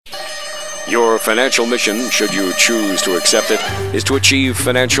Your financial mission, should you choose to accept it, is to achieve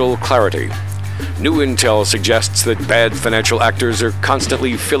financial clarity. New intel suggests that bad financial actors are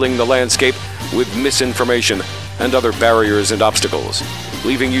constantly filling the landscape with misinformation and other barriers and obstacles,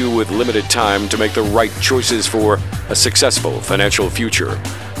 leaving you with limited time to make the right choices for a successful financial future.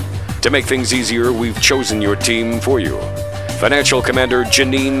 To make things easier, we've chosen your team for you. Financial Commander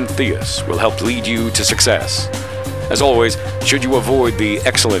Janine Theus will help lead you to success. As always, should you avoid the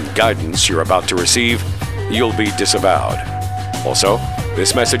excellent guidance you're about to receive, you'll be disavowed. Also,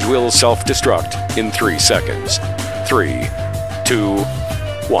 this message will self-destruct in 3 seconds. 3, 2,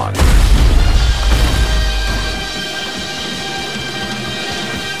 1.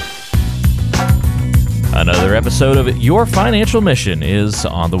 Another episode of Your Financial Mission is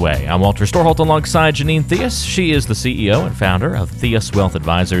on the way. I'm Walter Storholt alongside Janine Theus. She is the CEO and founder of Theus Wealth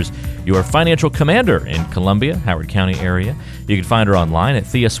Advisors, your financial commander in Columbia, Howard County area. You can find her online at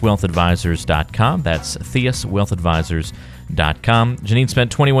theuswealthadvisors.com. That's theuswealthadvisors.com. Janine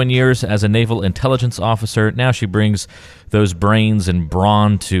spent 21 years as a naval intelligence officer. Now she brings those brains and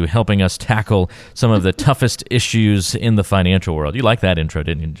brawn to helping us tackle some of the toughest issues in the financial world. You liked that intro,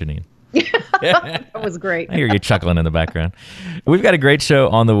 didn't you, Janine? That was great. I hear you chuckling in the background. We've got a great show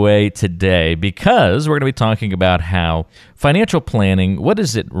on the way today because we're going to be talking about how financial planning, what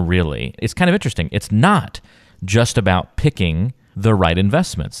is it really? It's kind of interesting. It's not just about picking the right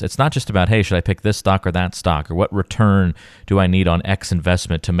investments. It's not just about, hey, should I pick this stock or that stock, or what return do I need on X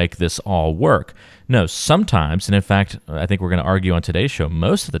investment to make this all work? No, sometimes, and in fact, I think we're going to argue on today's show,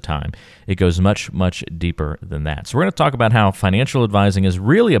 most of the time, it goes much, much deeper than that. So we're going to talk about how financial advising is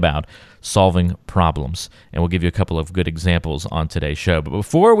really about solving problems, and we'll give you a couple of good examples on today's show. But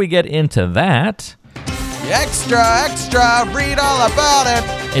before we get into that... Extra, read all about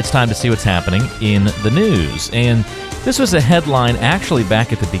it. It's time to see what's happening in the news. And this was a headline actually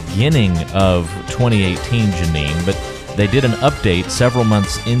back at the beginning of 2018, Janine, but they did an update several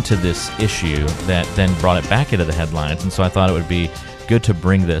months into this issue that then brought it back into the headlines, and so I thought it would be good to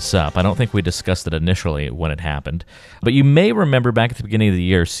bring this up. I don't think we discussed it initially when it happened, but you may remember back at the beginning of the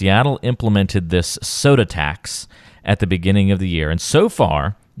year, Seattle implemented this soda tax at the beginning of the year, and so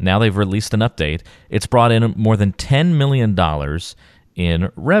far, now they've released an update, it's brought in more than $10 million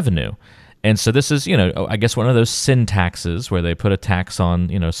in revenue. And so this is, I guess one of those sin taxes where they put a tax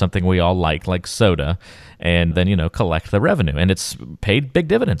on, something we all like soda, and then, collect the revenue. And it's paid big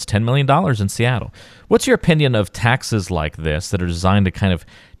dividends, $10 million in Seattle. What's your opinion of taxes like this that are designed to kind of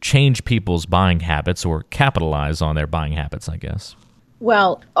change people's buying habits or capitalize on their buying habits, I guess?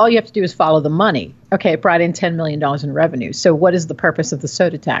 Well, all you have to do is follow the money. Okay, it brought in $10 million in revenue. So what is the purpose of the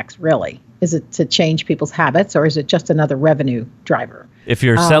soda tax, really? Is it to change people's habits, or is it just another revenue driver? If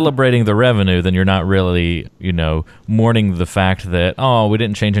you're celebrating the revenue, then you're not really, mourning the fact that, we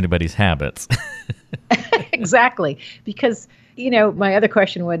didn't change anybody's habits. Exactly. Because, my other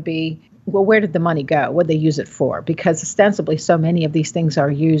question would be, well, where did the money go? What did they use it for? Because ostensibly so many of these things are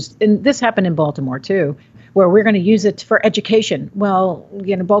used, and this happened in Baltimore too, where we're going to use it for education. Well,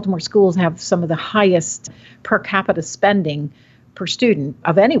 Baltimore schools have some of the highest per capita spending per student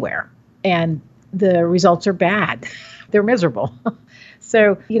of anywhere, and the results are bad. They're miserable.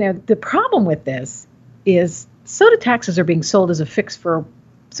 So, the problem with this is soda taxes are being sold as a fix for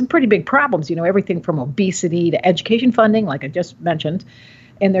some pretty big problems, everything from obesity to education funding, like I just mentioned,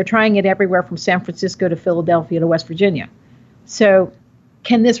 and they're trying it everywhere from San Francisco to Philadelphia to West Virginia. So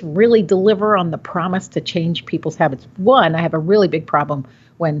can this really deliver on the promise to change people's habits? One, I have a really big problem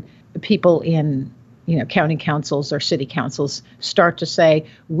when people in, county councils or city councils start to say,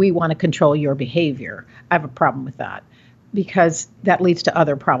 we want to control your behavior. I have a problem with that because that leads to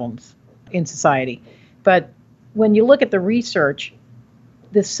other problems in society. But when you look at the research,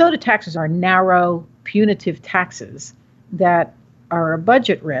 the soda taxes are narrow, punitive taxes that are a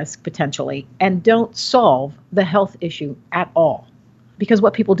budget risk potentially and don't solve the health issue at all. Because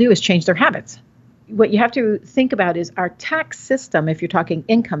what people do is change their habits. What you have to think about is our tax system, if you're talking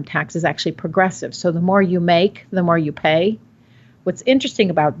income tax, is actually progressive. So the more you make, the more you pay. What's interesting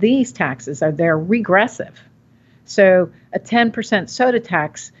about these taxes are they're regressive. So a 10% soda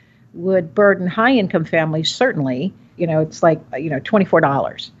tax would burden high-income families, certainly. It's like,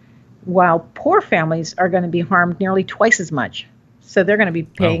 $24. While poor families are going to be harmed nearly twice as much. So they're going to be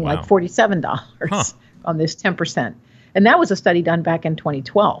paying like $47 on this 10%. And that was a study done back in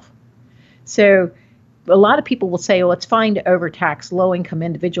 2012. So a lot of people will say, well, it's fine to overtax low-income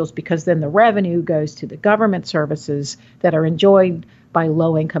individuals because then the revenue goes to the government services that are enjoyed by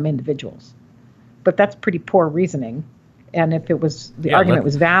low-income individuals. But that's pretty poor reasoning. And if it was the argument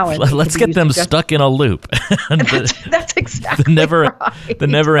was valid, let's get them stuck in a loop. That's exactly the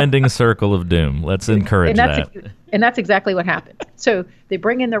never-ending circle of doom. Let's encourage that. And that's exactly what happened. So they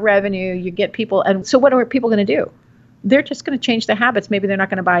bring in the revenue, you get people, and so what are people going to do? They're just going to change the habits. Maybe they're not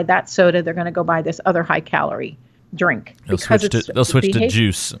going to buy that soda. They're going to go buy this other high-calorie drink. They'll switch to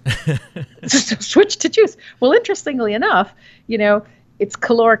juice. Switch to juice. Well, interestingly enough, it's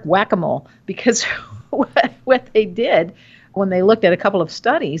caloric whack-a-mole, because what they did when they looked at a couple of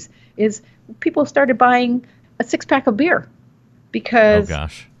studies is people started buying a 6-pack of beer because,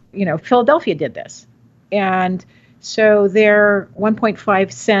 Philadelphia did this. And so they're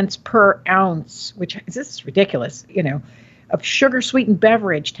 1.5 cents per ounce, which this is ridiculous, of sugar-sweetened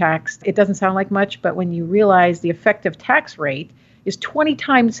beverage tax. It doesn't sound like much, but when you realize the effective tax rate is 20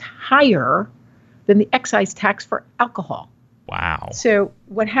 times higher than the excise tax for alcohol. Wow. So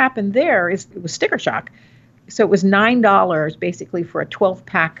what happened there is it was sticker shock. So it was $9 basically for a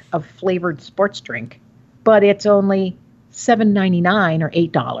 12-pack of flavored sports drink, but it's only $7.99 or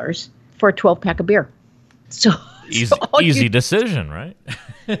 $8 for a 12-pack of beir. So easy decision, right?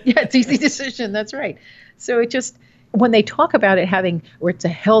 Yeah, it's easy decision. That's right. So it just, when they talk about it where it's a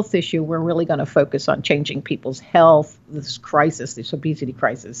health issue, we're really going to focus on changing people's health, this crisis, this obesity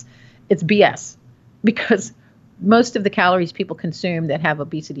crisis. It's BS, because most of the calories people consume that have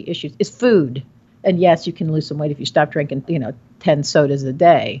obesity issues is food. And yes, you can lose some weight if you stop drinking, 10 sodas a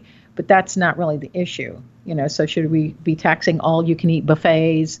day, but that's not really the issue. So should we be taxing all you can eat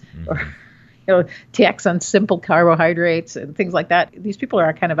buffets or tax on simple carbohydrates and things like that? These people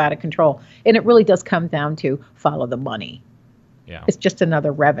are kind of out of control. And it really does come down to follow the money. Yeah. It's just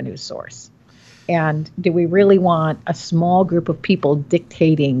another revenue source. And do we really want a small group of people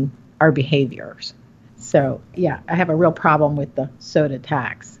dictating our behaviors? So, yeah, I have a real problem with the soda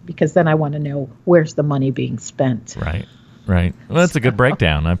tax, because then I want to know where's the money being spent. Right. Well, that's a good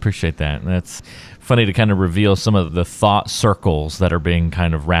breakdown. I appreciate that. That's funny to kind of reveal some of the thought circles that are being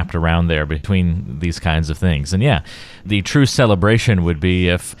kind of wrapped around there between these kinds of things. And yeah, the true celebration would be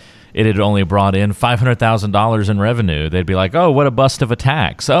if it had only brought in $500,000 in revenue. They'd be like, oh, what a bust of a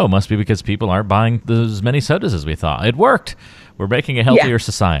tax. Oh, must be because people aren't buying as many sodas as we thought. It worked. We're making a healthier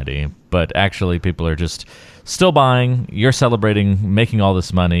society. But actually, people are just still buying. You're celebrating, making all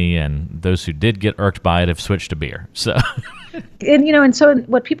this money, and those who did get irked by it have switched to beer. So, and so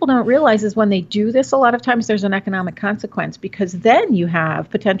what people don't realize is when they do this, a lot of times there's an economic consequence, because then you have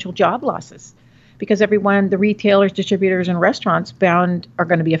potential job losses, because the retailers, distributors, and restaurants are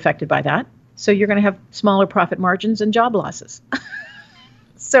going to be affected by that. So you're going to have smaller profit margins and job losses.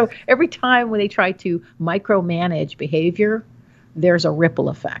 So every time when they try to micromanage behavior, there's a ripple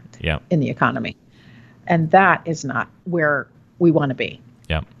effect in the economy. And that is not where we want to be.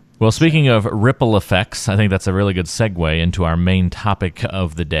 Yeah. Well, speaking of ripple effects, I think that's a really good segue into our main topic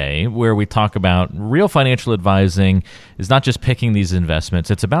of the day, where we talk about real financial advising is not just picking these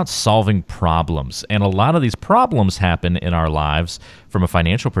investments, it's about solving problems. And a lot of these problems happen in our lives from a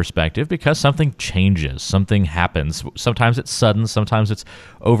financial perspective because something changes, something happens. Sometimes it's sudden, sometimes it's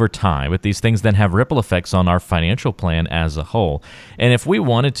over time. But these things then have ripple effects on our financial plan as a whole. And if we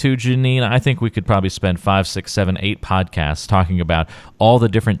wanted to, Janine, I think we could probably spend 5, 6, 7, 8 podcasts talking about all the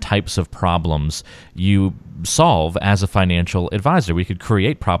different types of problems you solve as a financial advisor. We could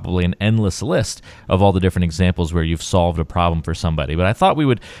create probably an endless list of all the different examples where you've solved a problem for somebody. But I thought we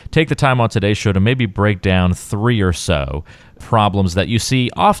would take the time on today's show to maybe break down 3 or so problems that you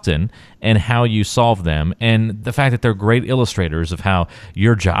see often and how you solve them, and the fact that they're great illustrators of how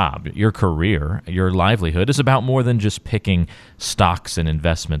your job, your career, your livelihood is about more than just picking stocks and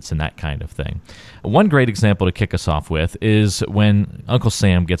investments and that kind of thing. One great example to kick us off with is when Uncle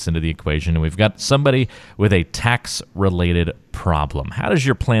Sam gets into the equation and we've got somebody with a tax-related problem. How does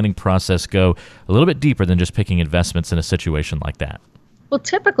your planning process go a little bit deeper than just picking investments in a situation like that? Well,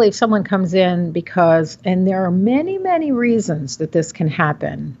 typically if someone comes in and there are many, many reasons that this can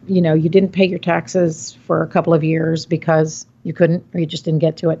happen. You didn't pay your taxes for a couple of years because you couldn't, or you just didn't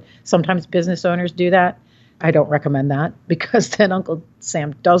get to it. Sometimes business owners do that. I don't recommend that, because then Uncle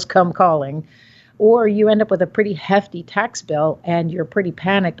Sam does come calling. Or you end up with a pretty hefty tax bill and you're pretty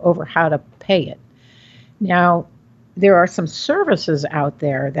panicked over how to pay it. Now, there are some services out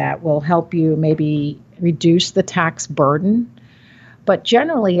there that will help you maybe reduce the tax burden. But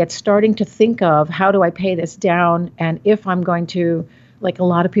generally, it's starting to think of, how do I pay this down? And if I'm going to, like a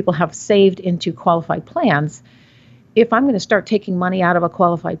lot of people have saved into qualified plans, if I'm going to start taking money out of a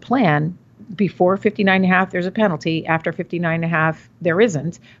qualified plan, before 59 and a half, there's a penalty. After 59 and a half, there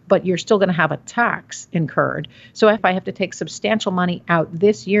isn't, but you're still going to have a tax incurred. So if I have to take substantial money out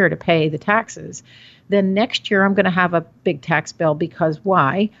this year to pay the taxes, then next year I'm going to have a big tax bill because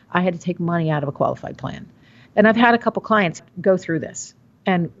why? I had to take money out of a qualified plan. And I've had a couple clients go through this.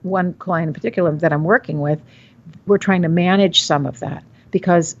 And one client in particular that I'm working with, we're trying to manage some of that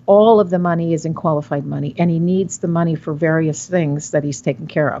because all of the money is in qualified money and he needs the money for various things that he's taken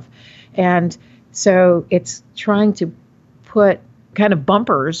care of. And so it's trying to put kind of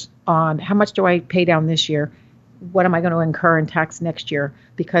bumpers on how much do I pay down this year? What am I going to incur in tax next year?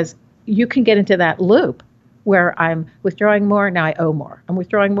 Because you can get into that loop where I'm withdrawing more, now I owe more. I'm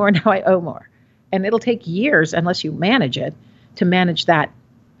withdrawing more, now I owe more. And it'll take years, unless you manage it, to manage that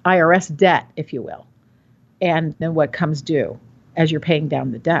IRS debt, if you will, and then what comes due as you're paying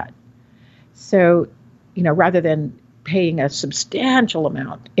down the debt. So, rather than paying a substantial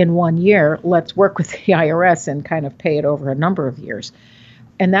amount in 1 year, let's work with the IRS and kind of pay it over a number of years.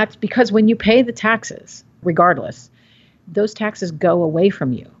 And that's because when you pay the taxes, regardless, those taxes go away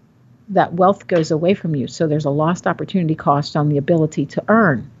from you. That wealth goes away from you. So there's a lost opportunity cost on the ability to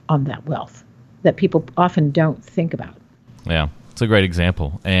earn on that wealth that people often don't think about. Yeah, it's a great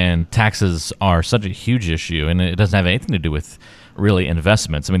example. And taxes are such a huge issue, and it doesn't have anything to do with really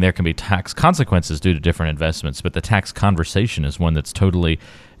investments. I mean, there can be tax consequences due to different investments, but the tax conversation is one that's totally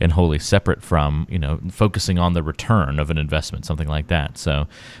and wholly separate from, focusing on the return of an investment, something like that. So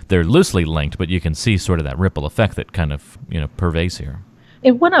they're loosely linked, but you can see sort of that ripple effect that kind of, pervades here.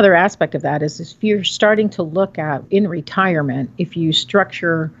 And one other aspect of that is if you're starting to look at in retirement, if you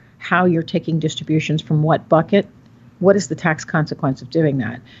structure how you're taking distributions from what bucket, what is the tax consequence of doing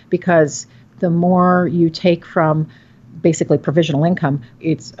that? Because the more you take from basically provisional income,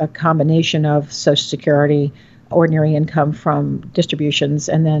 it's a combination of Social Security, ordinary income from distributions,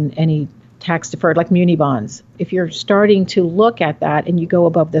 and then any tax deferred like muni bonds. If you're starting to look at that and you go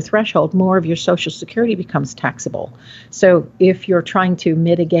above the threshold, more of your Social Security becomes taxable. So if you're trying to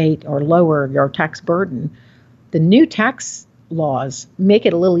mitigate or lower your tax burden, the new tax laws make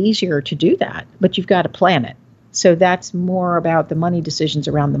it a little easier to do that, but you've got to plan it. So that's more about the money decisions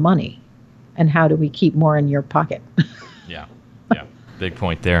around the money and how do we keep more in your pocket. Yeah. Big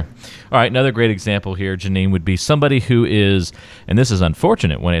point there. All right, another great example here, Janine, would be somebody who is, and this is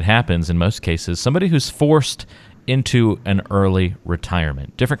unfortunate when it happens in most cases, somebody who's forced into an early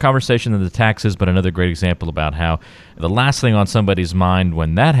retirement. Different conversation than the taxes, but another great example about how the last thing on somebody's mind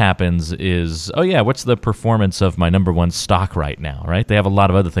when that happens is, oh yeah, what's the performance of my number one stock right now, right? They have a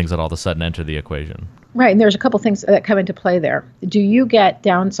lot of other things that all of a sudden enter the equation. Right, and there's a couple things that come into play there. Do you get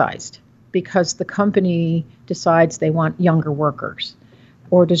downsized because the company decides they want younger workers?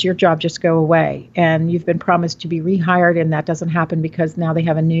 Or does your job just go away and you've been promised to be rehired and that doesn't happen because now they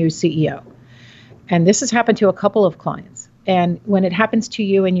have a new CEO? And this has happened to a couple of clients. And when it happens to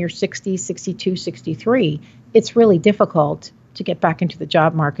you and you're 60, 62, 63, it's really difficult to get back into the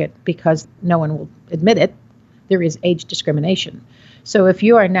job market because no one will admit it. There is age discrimination. So if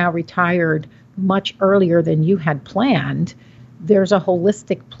you are now retired much earlier than you had planned, there's a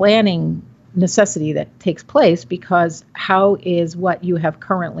holistic planning necessity that takes place because how is what you have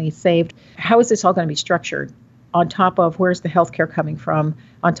currently saved, how is this all going to be structured? On top of where's the healthcare coming from,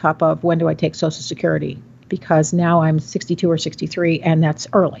 on top of when do I take Social Security? Because now I'm 62 or 63 and that's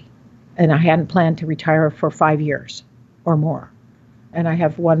early. And I hadn't planned to retire for 5 years or more. And I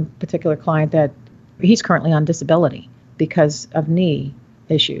have one particular client that he's currently on disability because of knee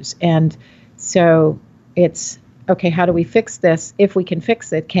issues. And so it's, okay, how do we fix this? If we can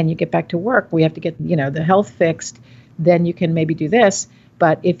fix it, can you get back to work? We have to get, the health fixed. Then you can maybe do this.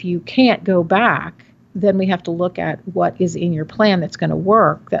 But if you can't go back, then we have to look at what is in your plan that's going to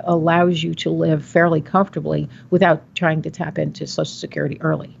work that allows you to live fairly comfortably without trying to tap into Social Security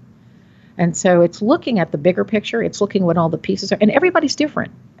early. And so it's looking at the bigger picture. It's looking what all the pieces are. And everybody's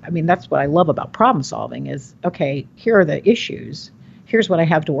different. I mean, that's what I love about problem solving is, okay, here are the issues. Here's what I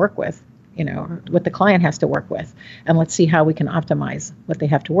have to work with. What the client has to work with, and let's see how we can optimize what they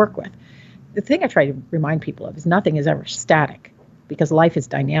have to work with. The thing I try to remind people of is nothing is ever static because life is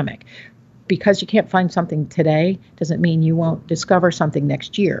dynamic. Because you can't find something today doesn't mean you won't discover something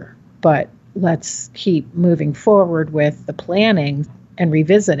next year, but let's keep moving forward with the planning and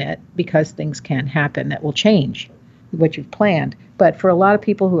revisit it because things can happen that will change what you've planned. But for a lot of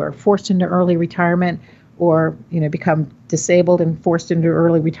people who are forced into early retirement or, become disabled and forced into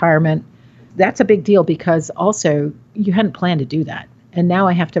early retirement, that's a big deal because also you hadn't planned to do that. And now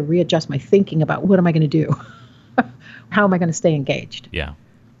I have to readjust my thinking about what am I going to do? How am I going to stay engaged? Yeah.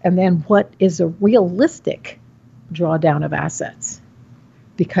 And then what is a realistic drawdown of assets?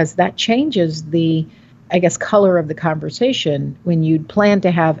 because that changes the, I guess, color of the conversation when you'd plan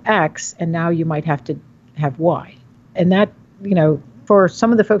to have X and now you might have to have Y. And that, for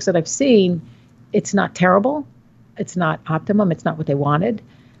some of the folks that I've seen, it's not terrible. It's not optimum. It's not what they wanted.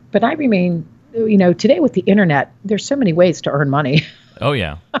 But I remain, today with the internet, there's so many ways to earn money. Oh,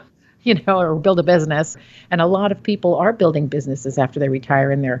 yeah. Or build a business. And a lot of people are building businesses after they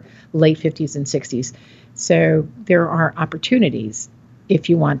retire in their late 50s and 60s. So there are opportunities if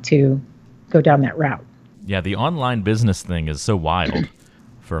you want to go down that route. Yeah, the online business thing is so wild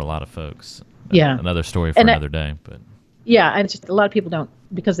for a lot of folks. Yeah. Another story for another day. But yeah, and it's just a lot of people don't,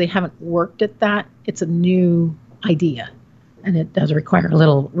 because they haven't worked at that. It's a new idea, and it does require a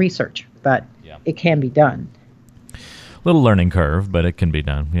little research, but it can be done. Little learning curve, but it can be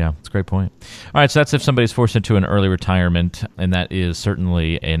done. Yeah, it's a great point. All right, so that's if somebody's forced into an early retirement, and that is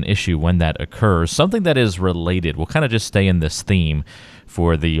certainly an issue when that occurs. Something that is related, we'll kind of just stay in this theme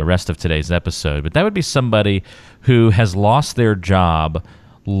for the rest of today's episode, but that would be somebody who has lost their job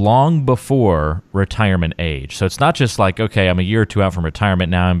long before retirement age. So it's not just like, okay, I'm a year or two out from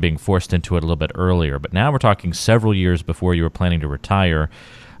retirement, now I'm being forced into it a little bit earlier, but now we're talking several years before you were planning to retire.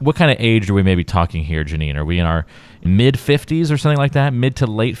 What kind of age are we maybe talking here, Janine? Are we in our mid-50s or something like that? Mid to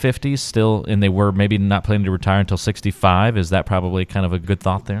late 50s still, and they were maybe not planning to retire until 65? Is that probably kind of a good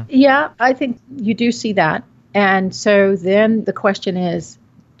thought there? Yeah, I think you do see that. And so then the question is,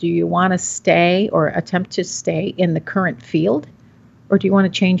 do you want to stay or attempt to stay in the current field? Or do you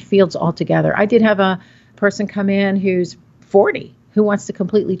want to change fields altogether? I did have a person come in who's 40 who wants to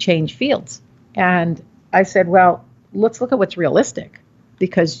completely change fields. And I said, well, let's look at what's realistic.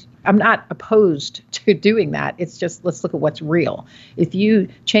 Because I'm not opposed to doing that. It's just, let's look at what's real. If you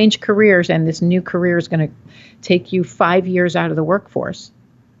change careers and this new career is going to take you 5 years out of the workforce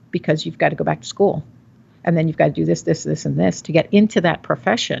because you've got to go back to school, and then you've got to do this, this, this, and this to get into that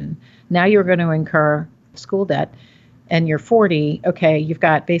profession, now you're going to incur school debt, and you're 40, okay, you've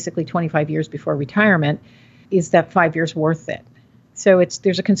got basically 25 years before retirement. Is that 5 years worth it? So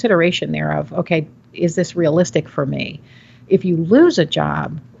there's a consideration there of, okay, is this realistic for me? If you lose a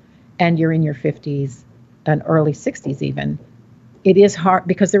job and you're in your 50s and early 60s even, it is hard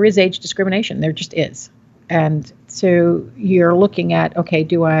because there is age discrimination. There just is. And so you're looking at, okay,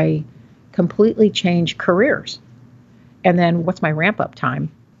 do I completely change careers? And then what's my ramp up time?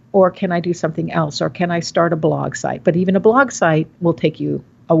 Or can I do something else? Or can I start a blog site? But even a blog site will take you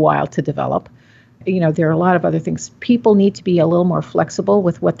a while to develop. There are a lot of other things. People need to be a little more flexible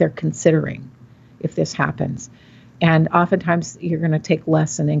with what they're considering if this happens. And oftentimes you're going to take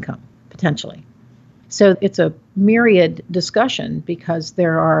less in income, potentially. So it's a myriad discussion because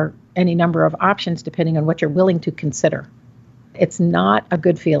there are any number of options depending on what you're willing to consider. It's not a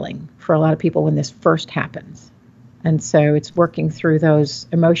good feeling for a lot of people when this first happens. And so it's working through those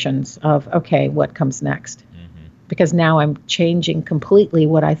emotions of, okay, what comes next? Mm-hmm. Because now I'm changing completely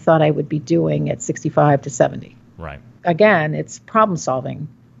what I thought I would be doing at 65 to 70. Right. Again, it's problem solving.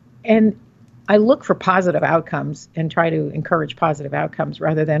 And I look for positive outcomes and try to encourage positive outcomes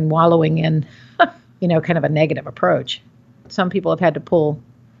rather than wallowing in, kind of a negative approach. Some people have had to pull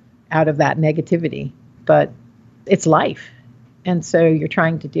out of that negativity, but it's life. And so you're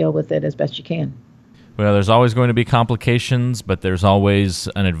trying to deal with it as best you can. Well, there's always going to be complications, but there's always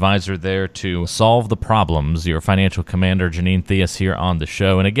an advisor there to solve the problems. Your financial commander, Janine Theus, here on the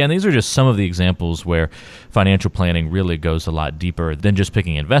show. And again, these are just some of the examples where financial planning really goes a lot deeper than just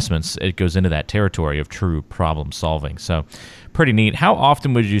picking investments. It goes into that territory of true problem solving. So pretty neat. How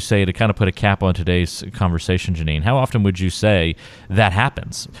often would you say, to kind of put a cap on today's conversation, Janine, how often would you say that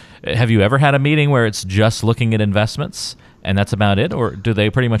happens? Have you ever had a meeting where it's just looking at investments and that's about it? Or do they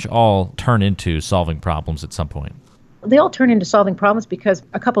pretty much all turn into solving problems at some point? They all turn into solving problems because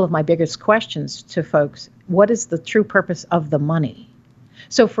a couple of my biggest questions to folks, what is the true purpose of the money?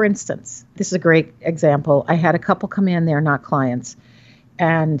 So for instance, this is a great example. I had a couple come in, they're not clients,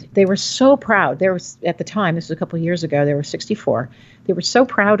 and they were so proud. There was, at the time, this was a couple of years ago, they were 64. They were so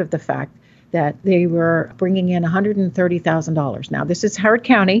proud of the fact that they were bringing in $130,000. Now, this is Howard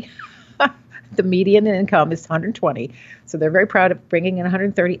County. The median income is 120. So they're very proud of bringing in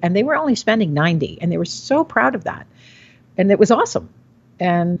 130, and they were only spending 90, and they were so proud of that. And it was awesome.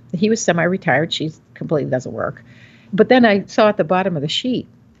 And he was semi-retired. She completely doesn't work. But then I saw at the bottom of the sheet,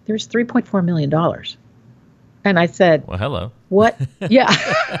 there's $3.4 million. And I said, well, hello. What? Yeah.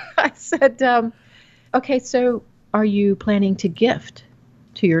 I said, okay, so are you planning to gift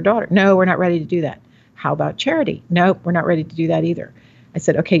to your daughter? No, we're not ready to do that. How about charity? No, we're not ready to do that either. I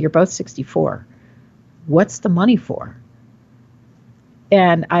said, okay, you're both 64. What's the money for?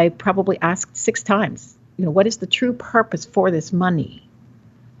 And I probably asked 6 times, what is the true purpose for this money?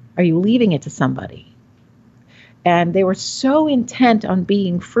 Are you leaving it to somebody? And they were so intent on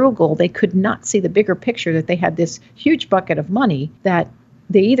being frugal, they could not see the bigger picture, that they had this huge bucket of money that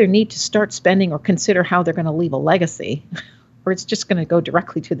they either need to start spending or consider how they're going to leave a legacy, or it's just going to go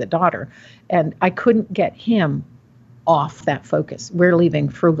directly to the daughter. And I couldn't get him off that focus. We're leaving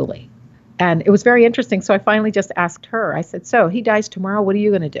frugally. And it was very interesting. So I finally just asked her, I said, so he dies tomorrow. What are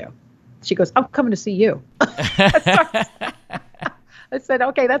you going to do? She goes, I'm coming to see you. I said,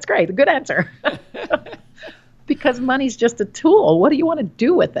 okay, that's great. A good answer. Because money's just a tool. What do you want to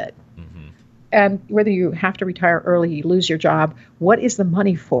do with it? Mm-hmm. And whether you have to retire early, you lose your job, what is the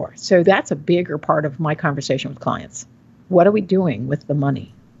money for? So that's a bigger part of my conversation with clients. What are we doing with the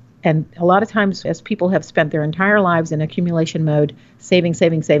money? And a lot of times, as people have spent their entire lives in accumulation mode, saving,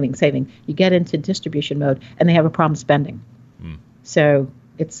 you get into distribution mode and they have a problem spending. Mm. So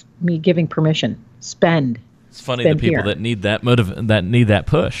it's me giving permission. Spend. It's funny, the people that need that that need that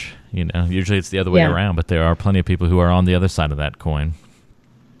push. Usually it's the other way around, but there are plenty of people who are on the other side of that coin.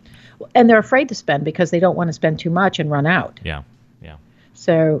 And they're afraid to spend because they don't want to spend too much and run out. Yeah.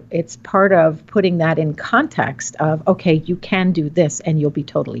 So it's part of putting that in context of, okay, you can do this and you'll be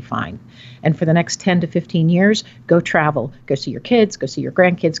totally fine. And for the next 10 to 15 years, go travel, go see your kids, go see your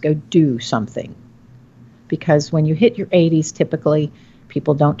grandkids, go do something. Because when you hit your 80s, typically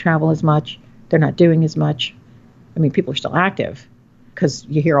people don't travel as much. They're not doing as much. I mean, people are still active because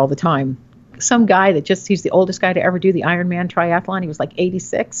you hear all the time. Some guy he's the oldest guy to ever do the Ironman triathlon. He was like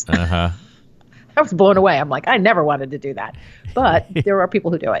 86. Uh-huh. I was blown away. I'm like, I never wanted to do that. But there are people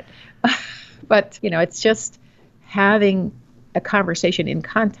who do it. But, it's just having a conversation in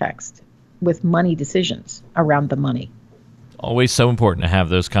context with money decisions around the money. Always so important to have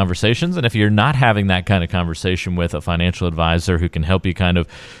those conversations. And if you're not having that kind of conversation with a financial advisor who can help you kind of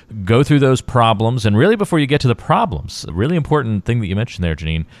go through those problems, and really before you get to the problems, a really important thing that you mentioned there,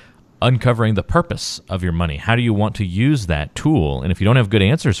 Janine, uncovering the purpose of your money. How do you want to use that tool? And if you don't have good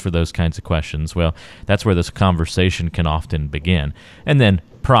answers for those kinds of questions, well, that's where this conversation can often begin. And then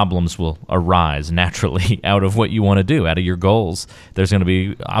problems will arise naturally out of what you want to do, out of your goals. There's going to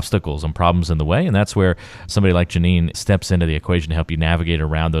be obstacles and problems in the way, and that's where somebody like Janine steps into the equation to help you navigate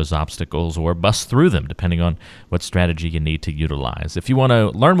around those obstacles or bust through them, depending on what strategy you need to utilize. If you want to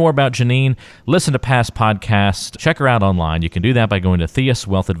learn more about Janine, listen to past podcasts, check her out online. You can do that by going to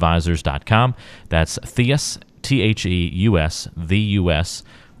theuswealthadvisors.com. That's Theus, Theus, THEUS,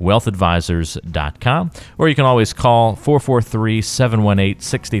 wealthadvisors.com, or you can always call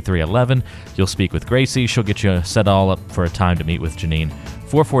 443-718-6311. You'll speak with Gracie. She'll get you set all up for a time to meet with Janine.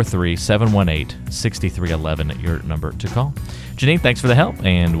 443-718-6311, your number to call. Janine, thanks for the help,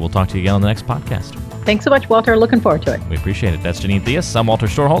 and we'll talk to you again on the next podcast. Thanks so much, Walter. Looking forward to it. We appreciate it. That's Janine Theus. I'm Walter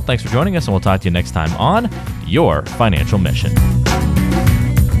Storholt. Thanks for joining us, and we'll talk to you next time on Your Financial Mission.